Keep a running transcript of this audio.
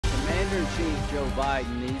Commander-in-Chief Joe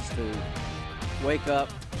Biden needs to wake up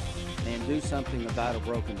and do something about a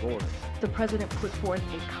broken border. The president put forth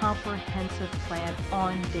a comprehensive plan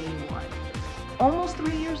on day one. Almost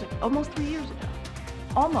 3 years ago.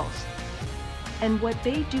 Almost. And what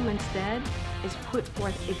they do instead is put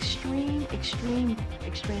forth extreme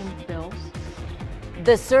bills.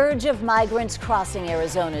 The surge of migrants crossing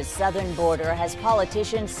Arizona's southern border has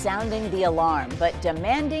politicians sounding the alarm, but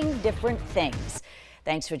demanding different things.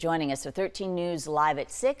 Thanks for joining us for 13 News Live at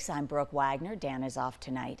 6. I'm Brooke Wagner. Dan is off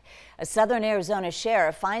tonight. A southern Arizona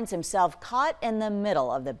sheriff finds himself caught in the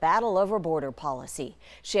middle of the battle over border policy.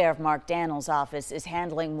 Sheriff Mark Daniels' office is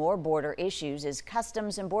handling more border issues as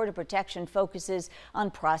Customs and Border Protection focuses on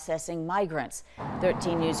processing migrants.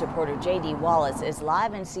 13 News reporter J.D. Wallace is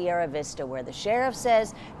live in Sierra Vista, where the sheriff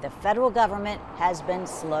says the federal government has been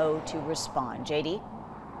slow to respond. J.D.?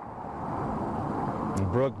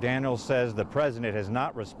 Brooke, Daniels says the president has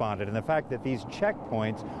not responded, and the fact that these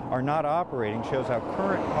checkpoints are not operating shows how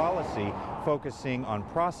current policy focusing on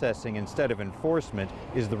processing instead of enforcement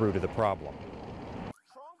is the root of the problem.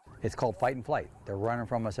 It's called fight and flight. They're running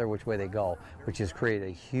from us every which way they go, which has created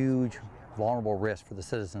a huge vulnerable risk for the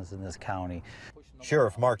citizens in this county.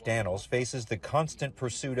 Sheriff Mark Daniels faces the constant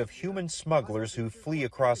pursuit of human smugglers who flee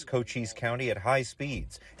across Cochise County at high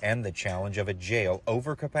speeds and the challenge of a jail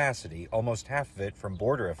over capacity, almost half of it from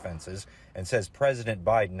border offenses, and says President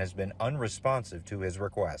Biden has been unresponsive to his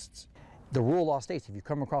requests. The rule of law states if you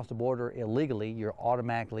come across the border illegally, you're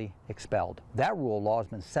automatically expelled. That rule of law has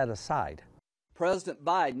been set aside. President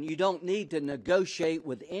Biden, you don't need to negotiate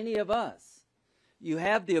with any of us. You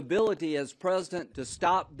have the ability as president to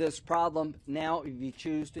stop this problem now if you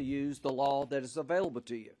choose to use the law that is available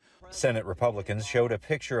to you. Senate Republicans showed a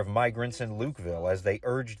picture of migrants in Lukeville as they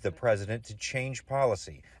urged the president to change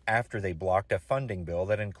policy after they blocked a funding bill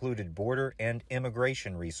that included border and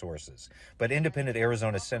immigration resources. But independent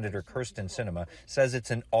Arizona Senator Kyrsten Sinema says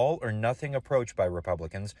it's an all-or-nothing approach by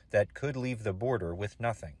Republicans that could leave the border with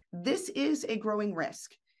nothing. This is a growing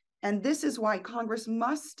risk. And this is why Congress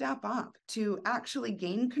must step up to actually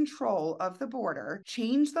gain control of the border,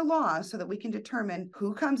 change the laws so that we can determine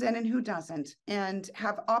who comes in and who doesn't, and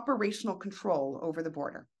have operational control over the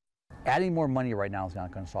border. Adding more money right now is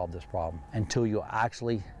not going to solve this problem until you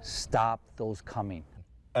actually stop those coming.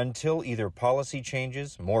 Until either policy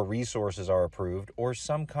changes, more resources are approved, or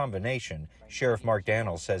some combination, Sheriff Mark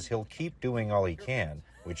Daniels says he'll keep doing all he can,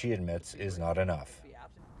 which he admits is not enough.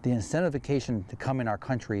 The incentivization to come in our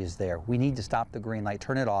country is there. We need to stop the green light,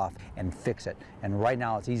 turn it off, and fix it. And right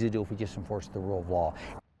now it's easy to do if we just enforce the rule of law.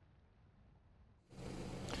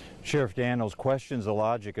 Sheriff Daniels questions the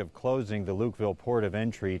logic of closing the Lukeville port of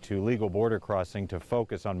entry to legal border crossing to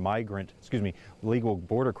focus on migrant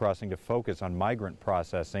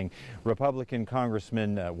processing. Republican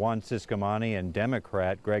Congressman Juan Ciscomani and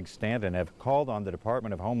Democrat Greg Stanton have called on the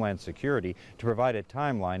Department of Homeland Security to provide a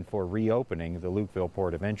timeline for reopening the Lukeville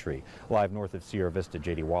port of entry. Live north of Sierra Vista,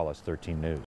 J.D. Wallace, 13 News.